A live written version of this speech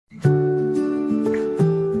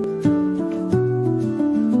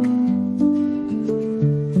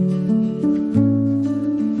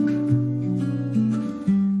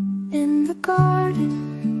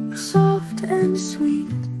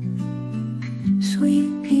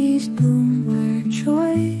Sweet peas bloom where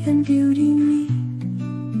joy and beauty meet,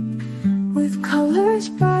 with colors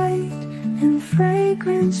bright and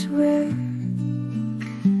fragrance rare.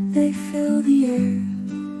 They fill the air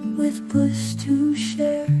with bliss to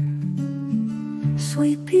share.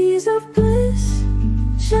 Sweet peas of bliss,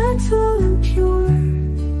 gentle and pure,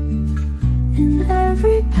 in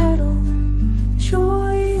every petal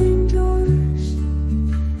joy endures.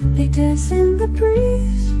 They dance in the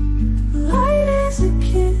breeze, light as a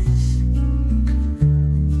kiss,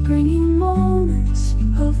 bringing moments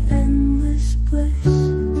of endless bliss.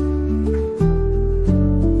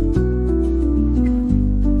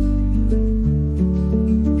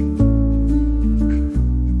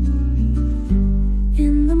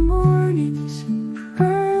 In the morning's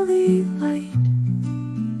early light,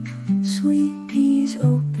 sweet peas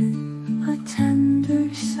open a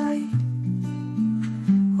tender sight.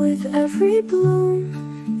 With every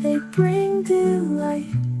bloom they bring delight,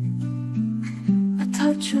 a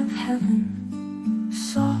touch of heaven,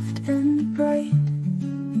 soft and bright.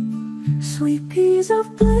 Sweet peas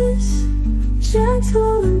of bliss,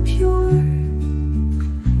 gentle and pure,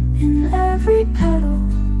 in every petal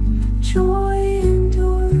joy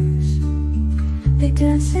endures. They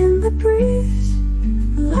dance in the breeze,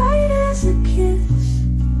 light as a kiss,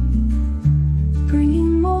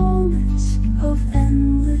 bringing moments of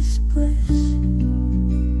endless bliss.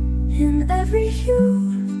 In every hue,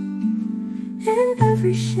 in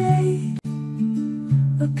every shade,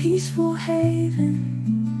 a peaceful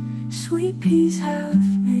haven sweet peas have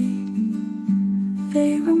made.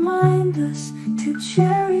 They remind us to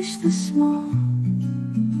cherish the small.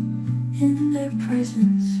 In their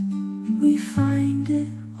presence we find it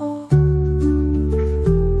all.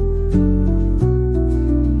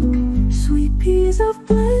 Sweet peas of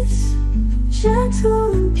bliss,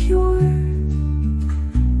 gentle and pure,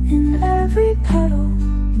 in every petal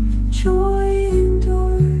joy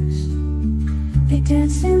endures. They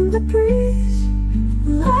dance in the breeze,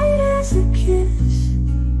 light as a kiss,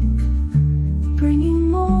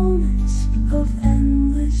 bringing moments of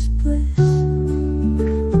endless bliss.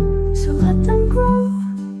 So let them grow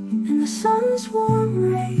in the sun's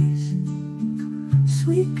warm rays,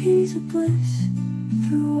 sweet peas of bliss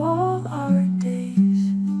through all our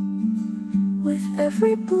days. With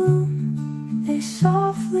every bloom they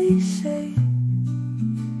softly say,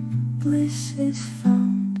 bliss is found.